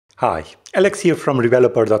Hi, Alex here from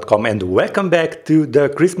Rebeloper.com and welcome back to the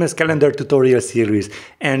Christmas calendar tutorial series.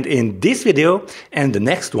 And in this video and the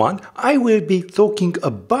next one, I will be talking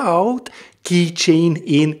about KeyChain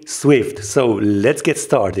in Swift. So let's get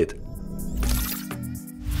started.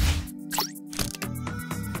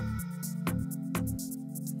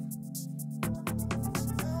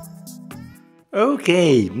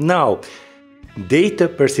 Okay, now data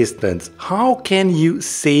persistence. How can you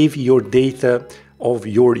save your data of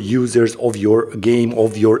your users, of your game,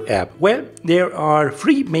 of your app? Well, there are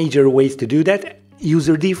three major ways to do that: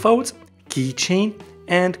 user defaults, keychain,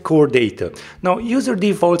 and core data. Now, user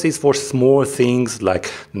defaults is for small things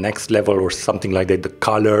like next level or something like that, the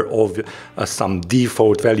color of some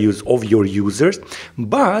default values of your users.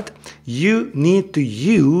 But you need to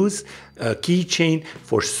use keychain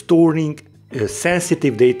for storing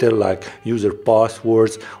sensitive data like user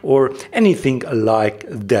passwords or anything like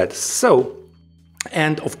that.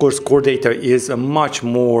 And of course, core data is a much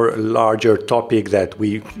more larger topic that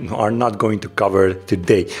we are not going to cover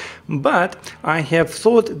today. But I have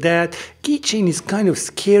thought that keychain is kind of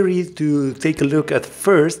scary to take a look at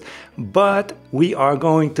first, but we are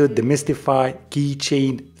going to demystify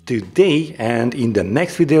keychain today and in the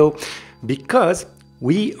next video, because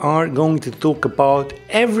we are going to talk about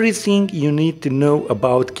everything you need to know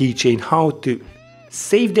about keychain, how to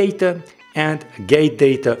save data and get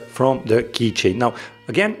data from the keychain. Now,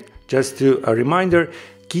 again, just a reminder,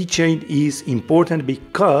 keychain is important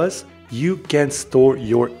because you can store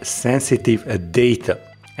your sensitive data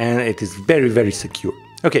and it is very, very secure.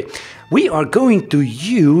 Okay, we are going to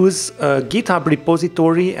use a GitHub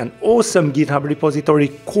repository, an awesome GitHub repository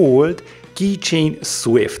called KeyChain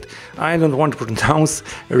Swift. I don't want to pronounce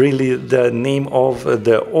really the name of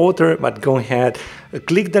the author, but go ahead,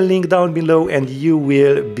 click the link down below and you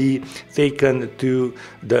will be taken to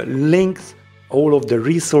the links, all of the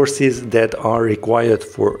resources that are required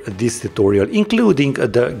for this tutorial, including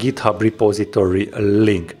the GitHub repository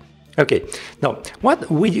link. Okay, now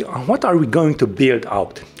what are we going to build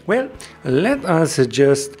out? Well, let us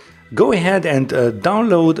just go ahead and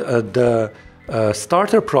download the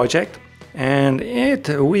starter project, and it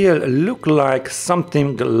will look like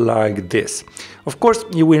something like this. Of course,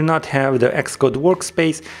 you will not have the Xcode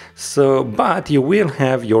workspace, but you will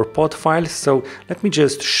have your pod file. So let me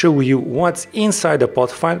just show you what's inside the pod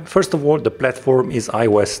file. First of all, the platform is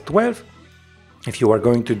iOS 12. If you are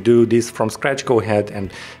going to do this from scratch, go ahead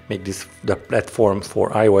and make this the platform for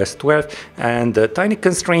iOS 12. And the tiny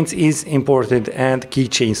constraints is important, and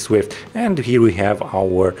KeyChain Swift. And here we have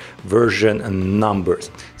our version numbers.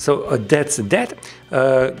 So that's that.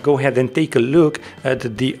 Go ahead and take a look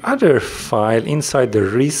at the other file inside the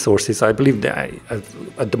resources. I believe that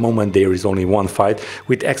at the moment there is only one file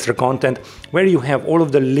with extra content where you have all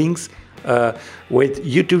of the links with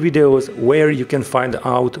YouTube videos where you can find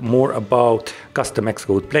out more about custom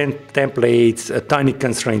Xcode templates, tiny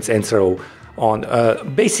constraints, and so on.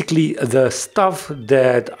 Basically the stuff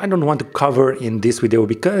that I don't want to cover in this video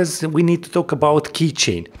because we need to talk about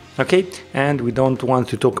keychain, okay? And we don't want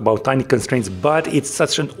to talk about tiny constraints, but it's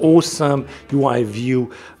such an awesome UI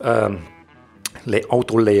view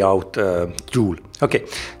auto layout tool. Okay,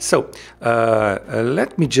 so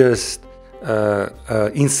let me just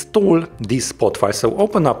install this pod file. So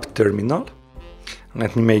open up terminal.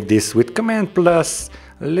 Let me make this with Command plus,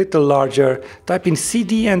 a little larger. Type in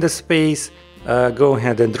cd and a space. Go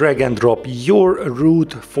ahead and drag and drop your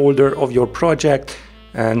root folder of your project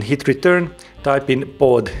and hit return. Type in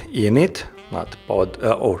pod init, not pod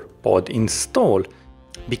or pod install,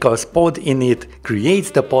 because pod init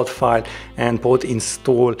creates the pod file and pod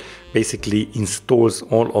install basically installs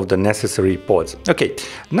all of the necessary pods. Okay,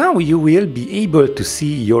 now you will be able to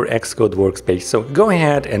see your Xcode workspace. So go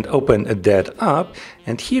ahead and open that up,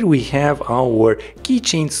 and here we have our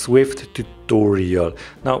KeyChain Swift tutorial.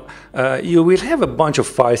 Now you will have a bunch of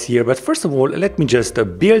files here, but first of all, let me just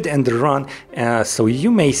build and run so you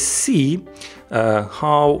may see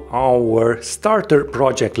how our starter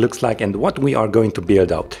project looks like and what we are going to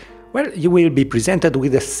build out. Well, you will be presented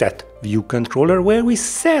with a set view controller where we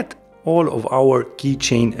set all of our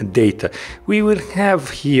keychain data. We will have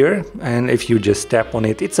here, and if you just tap on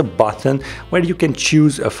it, it's a button where you can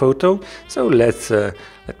choose a photo. So let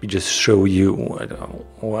me just show you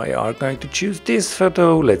why are going to choose this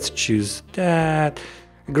photo. Let's choose that.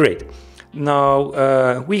 Great.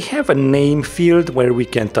 Now we have a name field where we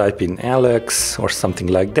can type in Alex or something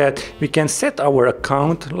like that. We can set our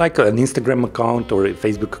account, like an Instagram account or a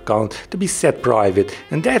Facebook account, to be set private,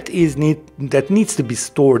 and that needs to be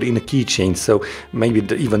stored in a keychain. So maybe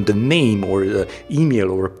even the name or the email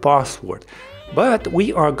or a password. But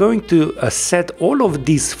we are going to set all of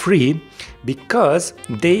these free because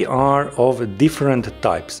they are of different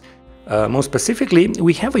types. More specifically,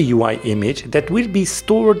 we have a UI image that will be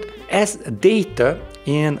stored as data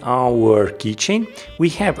in our keychain. We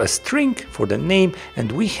have a string for the name,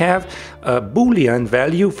 and we have a Boolean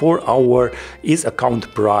value for our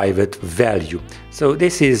isAccountPrivate value. So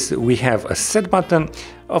this is, we have a set button.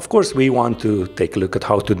 Of course, we want to take a look at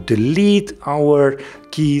how to delete our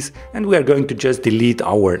keys, and we are going to just delete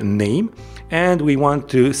our name. And we want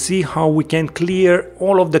to see how we can clear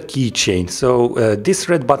all of the keychain. So this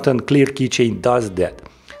red button, Clear Keychain, does that.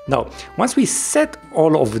 Now, once we set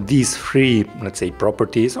all of these free, let's say,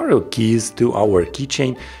 properties or keys to our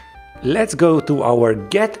keychain, let's go to our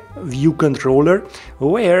Get View Controller,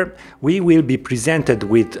 where we will be presented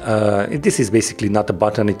with, this is basically not a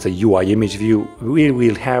button, it's a UI image view. We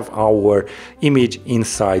will have our image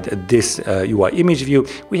inside this UI image view.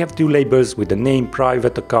 We have two labels with the name,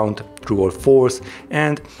 private account, true or false.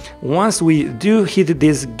 And once we do hit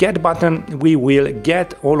this Get button, we will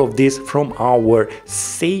get all of this from our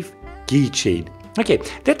Save keychain. Okay,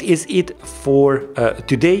 that is it for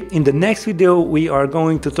today. In the next video, we are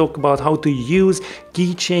going to talk about how to use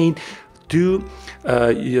KeyChain to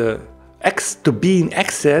being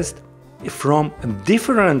accessed from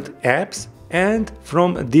different apps and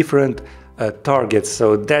from different targets.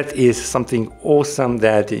 So that is something awesome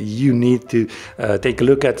that you need to take a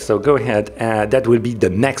look at. So go ahead, that will be the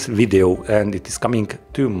next video, and it is coming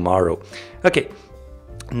tomorrow. Okay.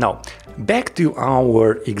 Now, back to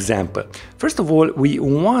our example. First of all, we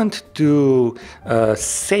want to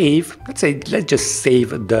save, let's just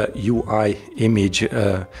save the UI image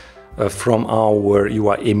from our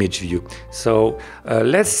UI image view. So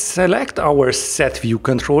let's select our Set View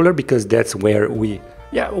Controller, because that's where we...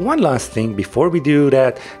 Yeah, one last thing before we do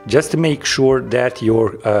that, just to make sure that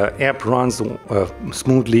your app runs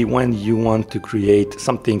smoothly when you want to create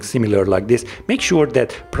something similar like this, make sure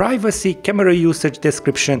that privacy, camera usage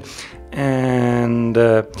description, and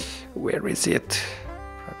where is it?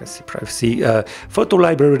 Privacy, photo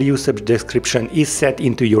library usage description is set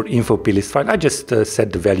into your info plist file. I just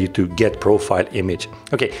set the value to get profile image.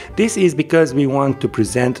 Okay, this is because we want to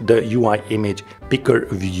present the UI image picker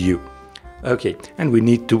view. Okay, and we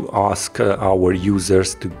need to ask our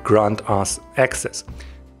users to grant us access.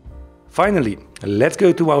 Finally, let's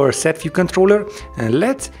go to our Set View Controller and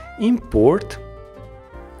let's import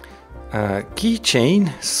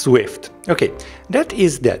KeyChain Swift. Okay, that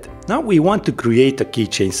is that. Now we want to create a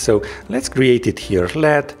keychain, so let's create it here.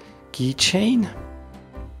 Let keychain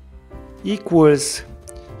equals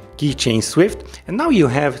KeyChain Swift, and now you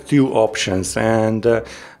have two options, and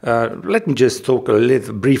let me just talk a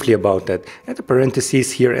little briefly about that. Add a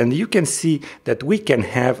parenthesis here, and you can see that we can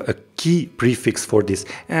have a key prefix for this.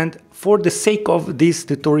 And for the sake of this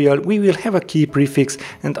tutorial, we will have a key prefix,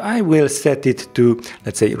 and I will set it to,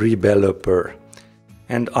 let's say, Rebeloper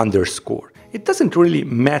and underscore. It doesn't really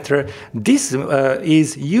matter. This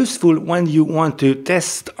is useful when you want to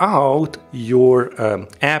test out your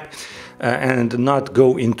app and not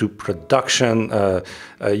go into production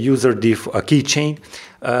user diff keychain.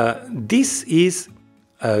 This is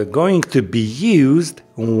going to be used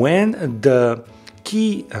when the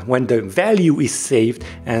value is saved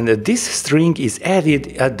and this string is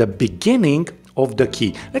added at the beginning of the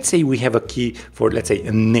key. Let's say we have a key for, let's say,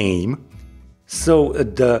 a name. So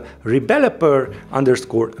the Rebeloper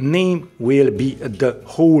underscore name will be the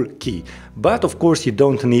whole key. But of course you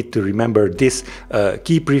don't need to remember this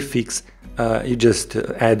key prefix. You just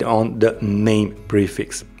add on the name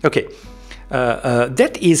prefix. Okay,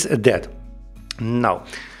 that is that. Now,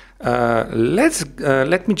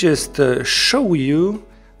 let me just show you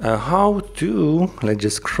how to, let's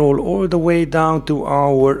just scroll all the way down to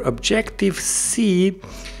our Objective-C,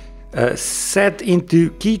 set into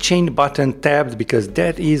keychain button tabbed, because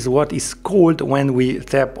that is what is called when we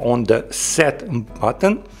tap on the set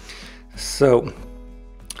button. So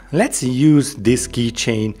let's use this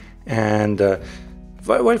keychain, and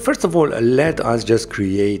well, first of all, let us just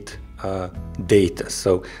create data.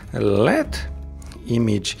 So let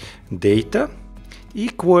image data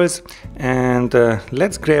equals, and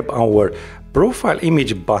let's grab our profile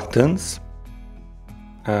image buttons,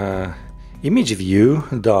 image view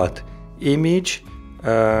dot image,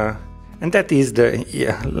 and that is the,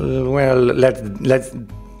 well, let's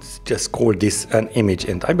just call this an image,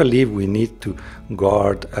 and I believe we need to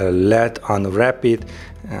guard let unwrap it,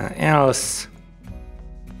 else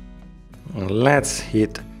let's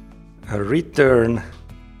hit return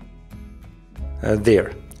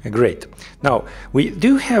there. Great. Now we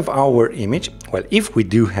do have our image. Well, if we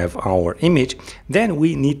do have our image, then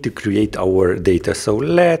we need to create our data. So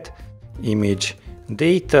let image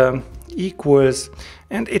data equals,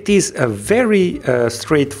 and it is a very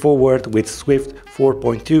straightforward with Swift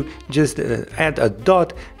 4.2. Just add a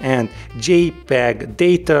dot and JPEG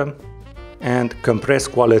data and compress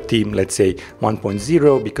quality, let's say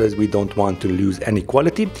 1.0, because we don't want to lose any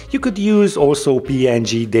quality. You could use also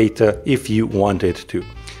PNG data if you wanted to.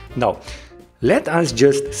 Now, let us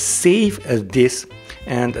just save this,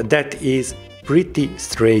 and that is pretty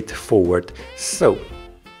straightforward. So,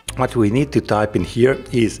 what we need to type in here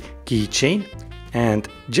is keychain, and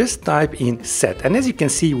just type in set. And as you can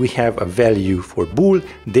see, we have a value for bool,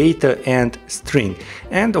 data, and string.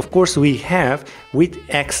 And of course, we have with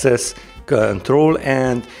access control,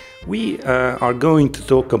 and we are going to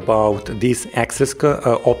talk about these access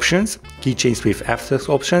options, KeyChain Swift access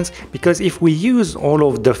options, because if we use all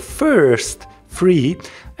of the first three,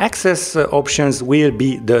 access options will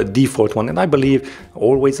be the default one, and I believe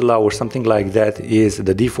always allow or something like that is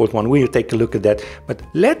the default one. We'll take a look at that, but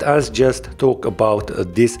let us just talk about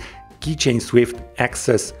this KeyChain Swift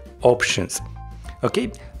access options.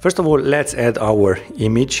 Okay, first of all, let's add our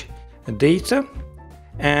image data.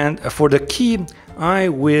 And for the key, I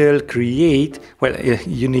will create, well,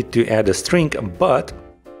 you need to add a string, but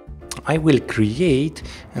I will create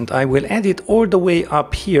and I will add it all the way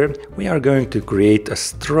up here. We are going to create a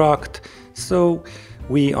struct, so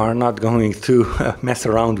we are not going to mess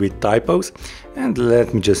around with typos. And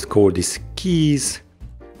let me just call this keys,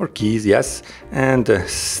 or keys, yes, and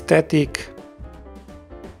static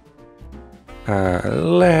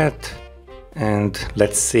let, and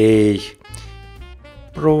let's say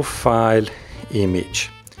profile image.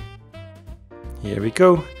 Here we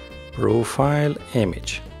go, profile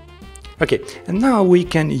image. Okay, and now we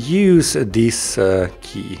can use this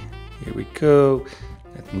key. Here we go.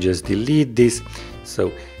 Let me just delete this.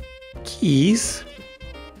 So keys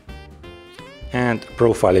and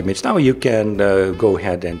profile image. Now you can go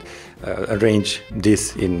ahead and arrange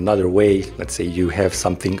this in another way. Let's say you have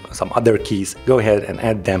some other keys, go ahead and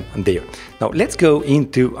add them there. Now let's go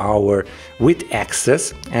into our with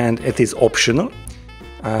access, and it is optional.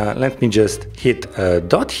 Let me just hit a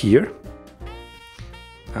dot here.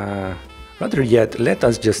 Rather yet, let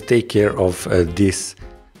us just take care of this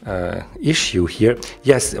issue here.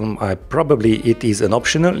 Yes, probably it is an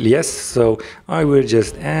optional, yes, so I will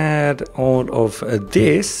just add all of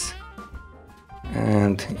this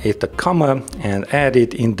and hit a comma and add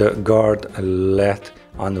it in the guard let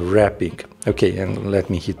unwrapping. Okay, and let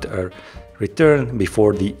me hit a return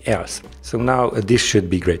before the else. So now this should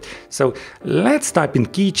be great. So let's type in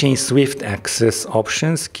KeyChain Swift access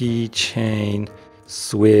options, KeyChain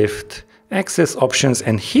Swift access options,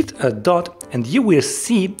 and hit a dot, and you will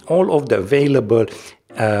see all of the available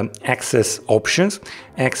access options.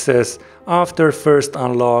 Access after first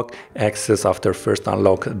unlock, access after first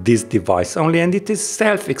unlock this device only, and it is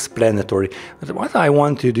self-explanatory. But what I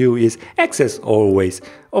want to do is access always.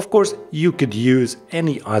 Of course, you could use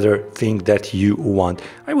any other thing that you want.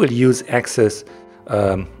 I will use access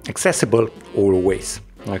accessible always.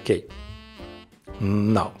 Okay.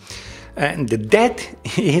 Now, and that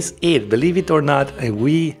is it. Believe it or not,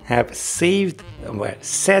 we have saved, well,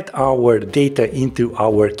 set our data into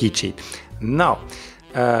our keychain. Now,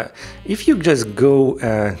 if you just go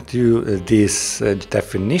to this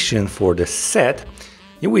definition for the set,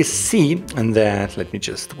 you will see that, let me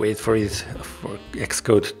just wait for it, for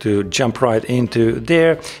Xcode to jump right into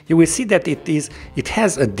there. You will see that it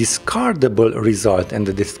has a discardable result, and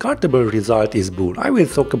the discardable result is bool. I will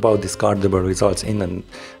talk about discardable results in a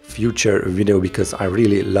future video because I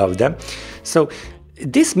really love them. So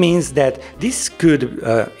this means that this could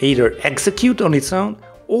either execute on its own,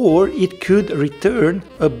 or it could return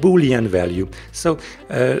a Boolean value. So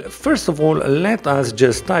first of all, let us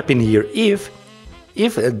just type in here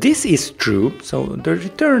if this is true, so the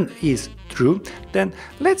return is true, then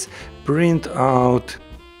let's print out,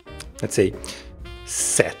 let's say,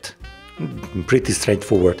 set. Pretty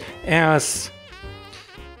straightforward. Else,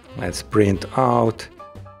 let's print out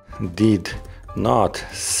did not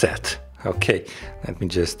set. Okay, let me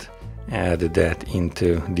just add that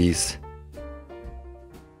into this.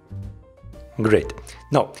 Great.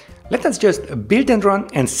 Now, let us just build and run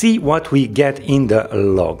and see what we get in the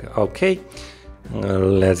log. Okay,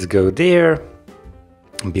 let's go there,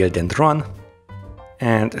 build and run,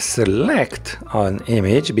 and select an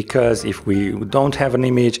image, because if we don't have an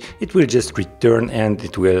image, it will just return and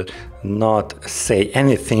it will not say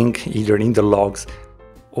anything either in the logs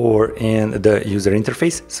or in the user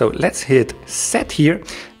interface. So let's hit set here,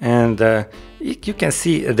 and you can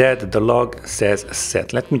see that the log says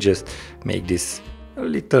set. Let me just make this a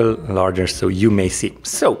little larger so you may see.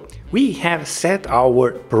 So we have set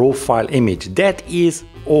our profile image. That is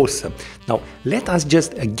awesome. Now let us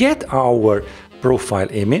just get our profile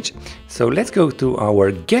image. So let's go to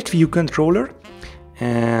our get view controller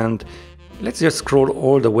and let's just scroll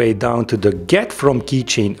all the way down to the get from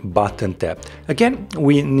keychain button tab. Again,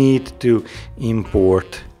 we need to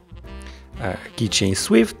import KeyChain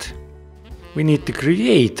Swift. We need to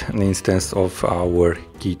create an instance of our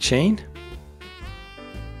keychain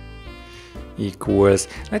equals,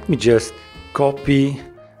 let me just copy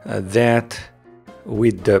that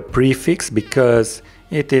with the prefix because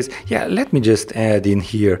it is, yeah, let me just add in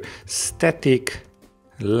here static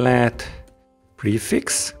lat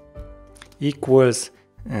prefix equals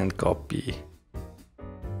and copy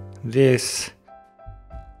this.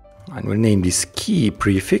 I will name this key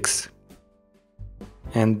prefix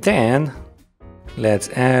and then let's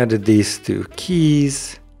add this to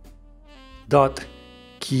keys dot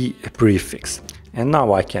key prefix and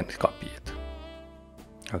now I can copy it.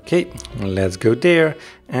 Okay, let's go there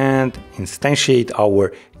and instantiate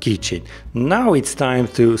our keychain. Now it's time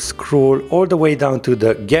to scroll all the way down to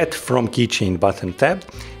the get from keychain button tab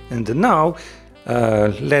and now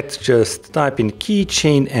let's just type in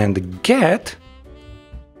keychain and get.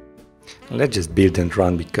 Let's just build and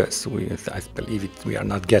run because I believe we are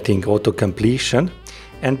not getting auto completion.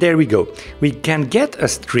 And there we go. We can get a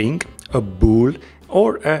string, a bool,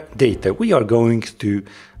 or a data. We are going to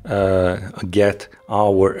get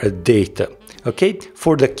our data. Okay,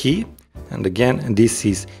 for the key, and again, this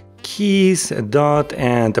is keys dot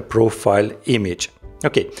and a profile image.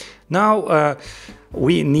 Okay, now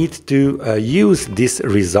we need to use this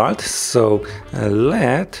result. So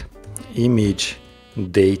let image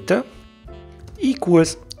data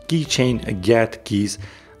equals keychain get keys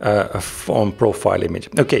from profile image.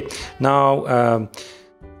 Okay, now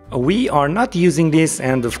we are not using this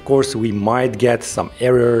and of course we might get some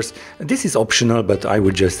errors. This is optional, but I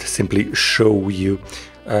would just simply show you.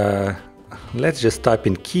 Let's just type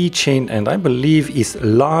in keychain and I believe is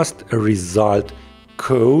last result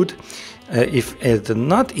code. If it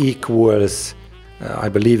not equals, I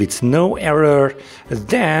believe it's no error,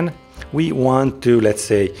 then we want to, let's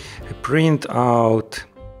say, print out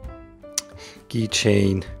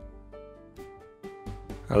keychain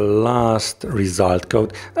last result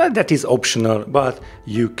code. That is optional, but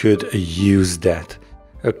you could use that.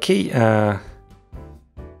 Okay.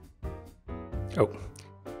 Oh,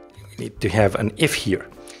 we need to have an if here.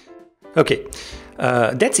 Okay.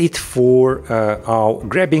 That's it for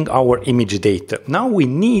grabbing our image data. Now we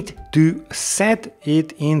need to set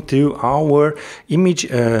it into our image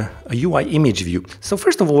UI image view. So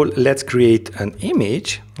first of all, let's create an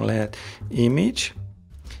image. Let image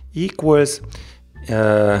equals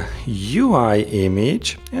UI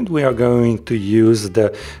image, and we are going to use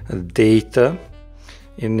the data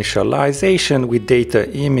initialization with data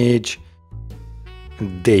image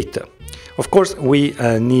data. Of course, we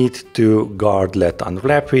need to guard let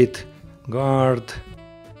unwrap it, guard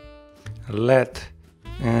let,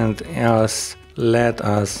 and else let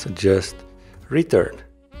us just return.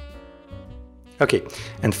 Okay,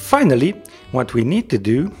 and finally, what we need to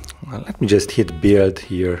do, let me just hit build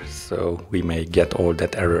here so we may get all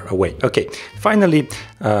that error away. Okay, finally,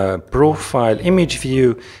 profile image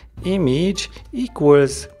view image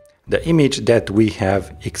equals the image that we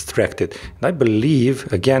have extracted. And I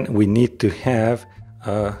believe, again, we need to have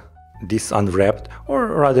this unwrapped, or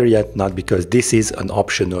rather yet not, because this is an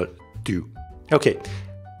optional too. Okay,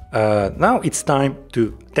 now it's time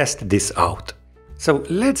to test this out. So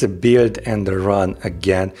let's build and run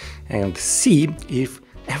again and see if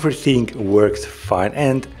everything works fine.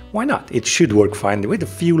 And why not? It should work fine. With a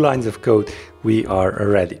few lines of code, we are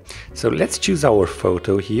ready. So let's choose our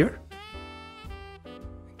photo here.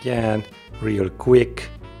 Again, real quick,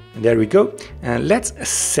 and there we go, and let's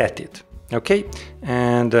set it. Okay,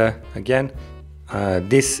 and again,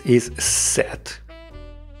 this is set.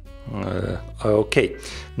 Okay,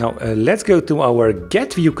 now let's go to our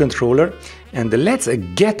get view controller and let's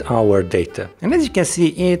get our data, and as you can see,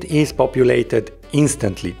 it is populated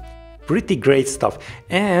instantly. Pretty great stuff.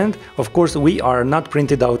 And of course, we are not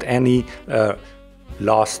printed out any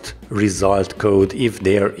last result code if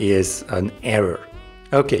there is an error.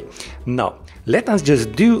 Okay, now let us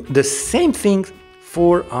just do the same thing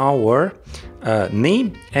for our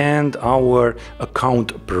name and our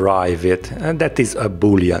account private, and that is a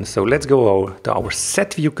boolean. So let's go to our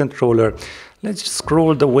set view controller. Let's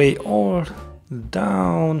scroll the way all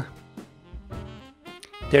down.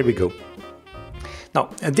 There we go. Now,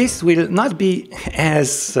 this will not be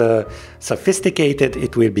as sophisticated,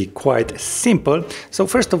 it will be quite simple. So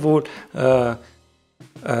first of all,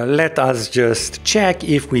 let us just check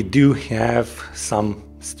if we do have some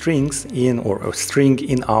strings in or a string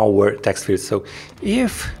in our text field. So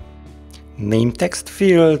if name text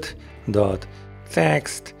field dot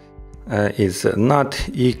text is not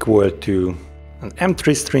equal to an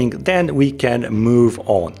empty string, then we can move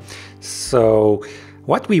on. So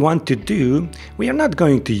what we want to do, we are not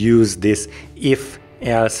going to use this if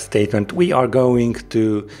else statement. We are going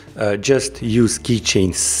to just use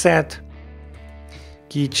keychain set,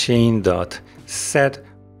 keychain dot set,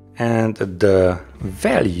 and the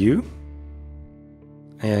value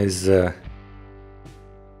is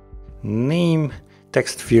name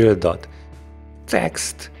text field dot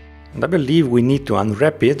text. And I believe we need to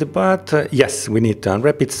unwrap it, but yes, we need to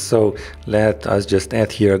unwrap it. So let us just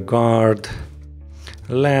add here guard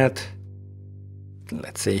let's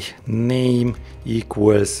say name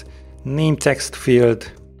equals name text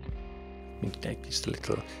field. Let me take this a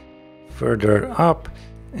little further up,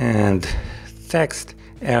 and text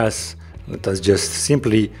else let us just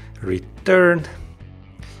simply return,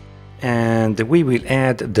 and we will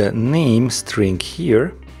add the name string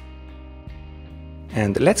here.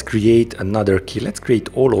 And let's create another key. Let's create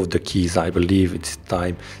all of the keys. I believe it's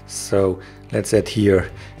time. So let's add here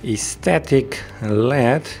a static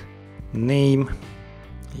let name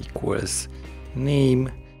equals name,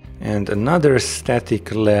 and another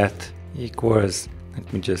static let equals,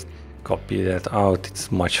 let me just copy that out,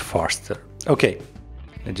 it's much faster. Okay,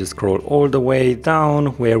 let's just scroll all the way down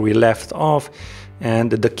where we left off, and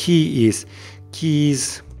the key is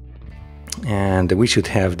keys, and we should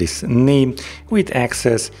have this name with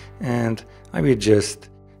access, and I will just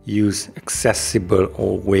use accessible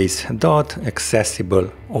always dot accessible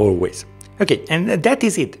always. Okay, and that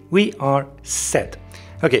is it. We are set.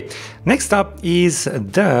 Okay, next up is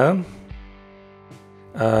the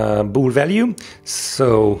bool value.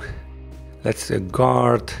 So let's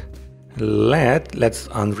guard let's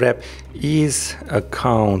unwrap is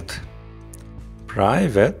account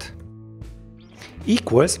private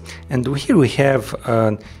equals, and here we have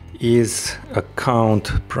is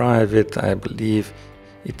account private, I believe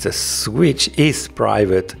it's a switch, is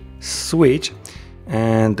private switch,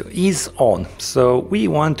 and is on. So we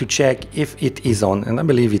want to check if it is on, and I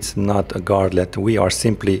believe it's not a guard let. We are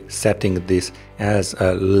simply setting this as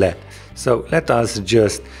a let. So let us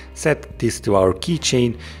just set this to our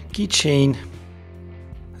keychain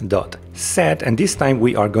dot set, and this time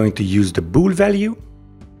we are going to use the bool value,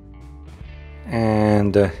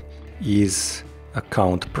 and is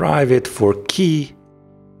account private for keys,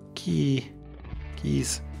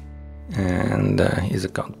 and is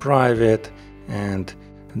account private, and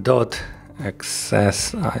dot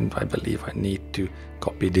access. I believe I need to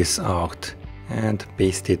copy this out and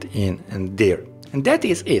paste it in and there. And that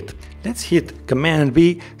is it. Let's hit Command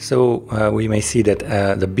B, so we may see that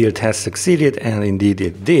the build has succeeded, and indeed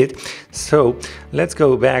it did. So let's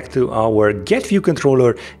go back to our getView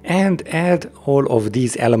controller and add all of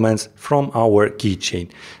these elements from our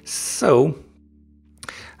keychain. So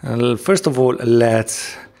first of all,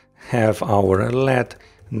 let's have our let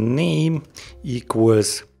name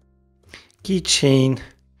equals keychain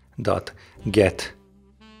dot get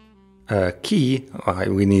key.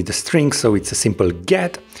 We need a string, so it's a simple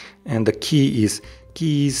get, and the key is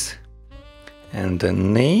keys, and the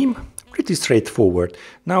name, pretty straightforward.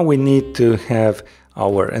 Now we need to have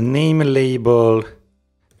our name label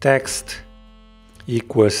text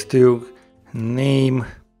equals to name,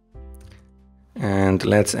 and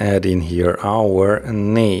let's add in here our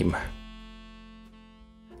name.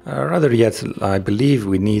 Rather yet, I believe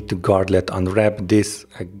we need to guard let unwrap this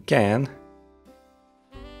again,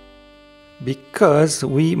 because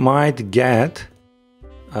we might get,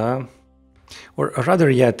 or rather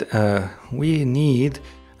yet, we need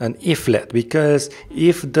an if let, because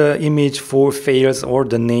if the image fails or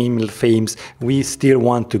the name fails, we still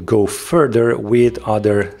want to go further with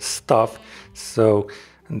other stuff. So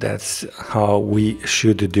that's how we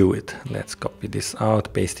should do it. Let's copy this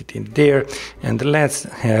out, paste it in there, and let's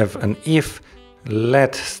have an if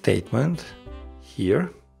let statement here.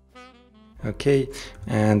 Okay,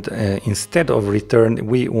 and instead of return,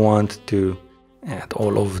 we want to add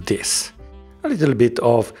all of this. A little bit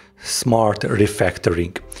of smart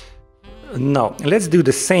refactoring. Now, let's do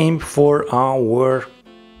the same for our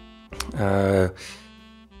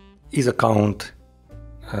is account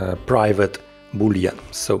private boolean.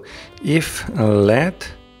 So if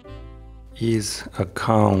let is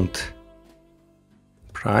account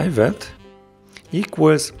private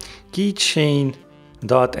equals keychain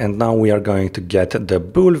dot, and now we are going to get the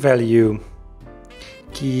bool value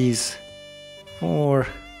keys for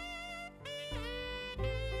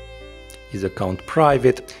is account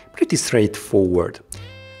private. Pretty straightforward.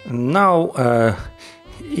 Now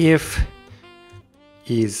if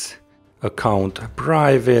is account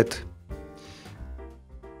private,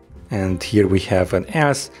 and here we have an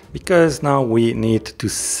else, because now we need to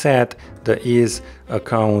set the is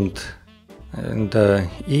account and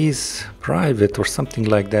is private or something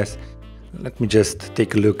like that. Let me just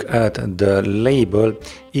take a look at the label,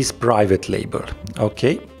 is private label.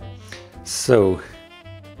 Okay, so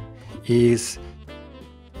is,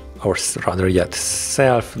 or rather yet,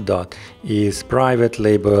 self dot is private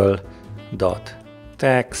label dot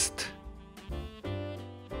text,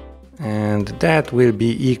 and that will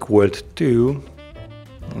be equal to,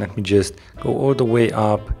 let me just go all the way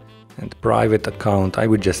up, and private account, I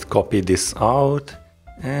would just copy this out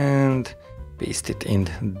and paste it in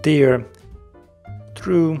there,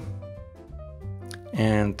 true,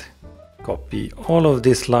 and copy all of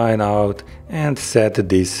this line out and set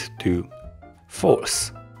this to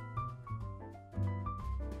false.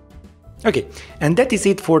 Okay, and that is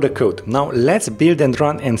it for the code. Now let's build and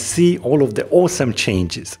run and see all of the awesome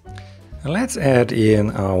changes. Let's add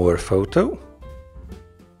in our photo.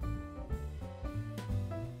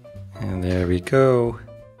 And there we go.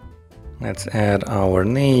 Let's add our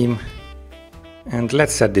name and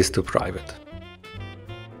let's set this to private.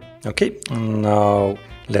 Okay, now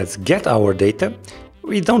let's get our data.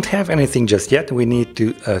 We don't have anything just yet. We need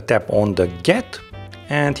to tap on the get,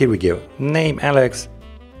 and here we go. Name Alex,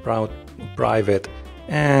 private,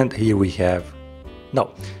 and here we have.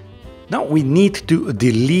 Now we need to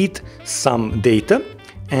delete some data,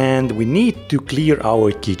 and we need to clear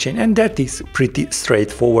our keychain, and that is pretty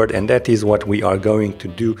straightforward, and that is what we are going to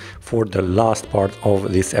do for the last part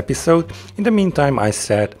of this episode. In the meantime, I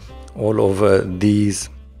set all of these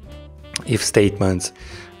if statements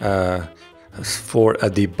for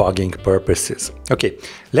debugging purposes. Okay,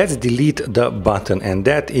 let's delete the button, and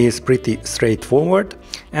that is pretty straightforward.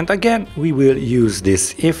 And again, we will use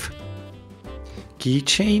this if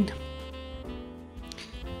keychain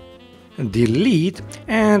delete,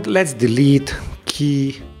 and let's delete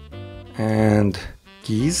key and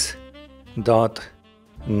keys dot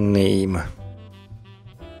name,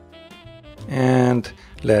 and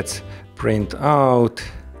let's print out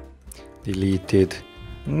deleted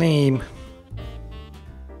name,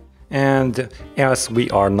 and else we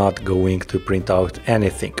are not going to print out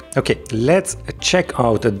anything. Okay, let's check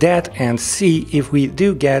out that and see if we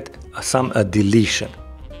do get some deletion.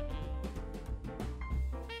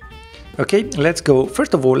 Okay, let's go.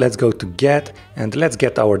 First of all, let's go to get and let's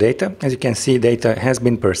get our data. As you can see, data has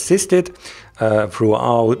been persisted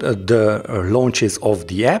throughout the launches of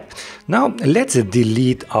the app. Now let's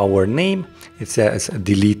delete our name. It says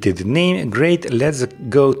deleted name. Great. Let's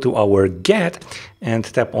go to our get and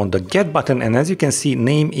tap on the get button. And as you can see,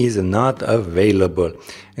 name is not available.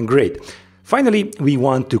 Great. Finally, we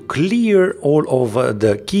want to clear all of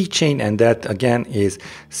the keychain, and that again is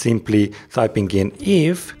simply typing in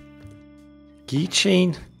if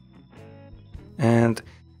keychain and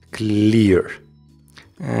clear,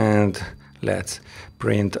 and let's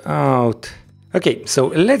print out. Okay, so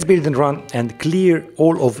let's build and run and clear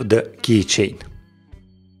all of the keychain.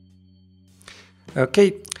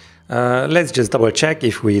 Okay, let's just double check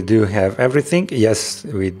if we do have everything. Yes,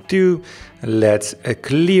 we do. Let's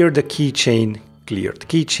clear the keychain. Cleared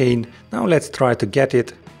keychain. Now let's try to get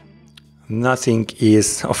it. Nothing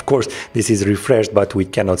is, of course, this is refreshed, but we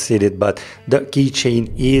cannot see it, but the keychain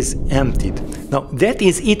is emptied. Now, that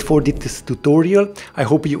is it for this tutorial. I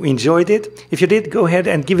hope you enjoyed it. If you did, go ahead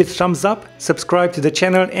and give it a thumbs up, subscribe to the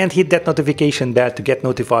channel, and hit that notification bell to get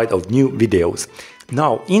notified of new videos.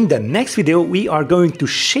 Now, in the next video, we are going to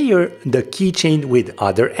share the keychain with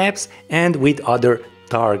other apps and with other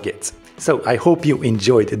targets. So I hope you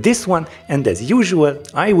enjoyed this one, and as usual,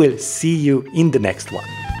 I will see you in the next one.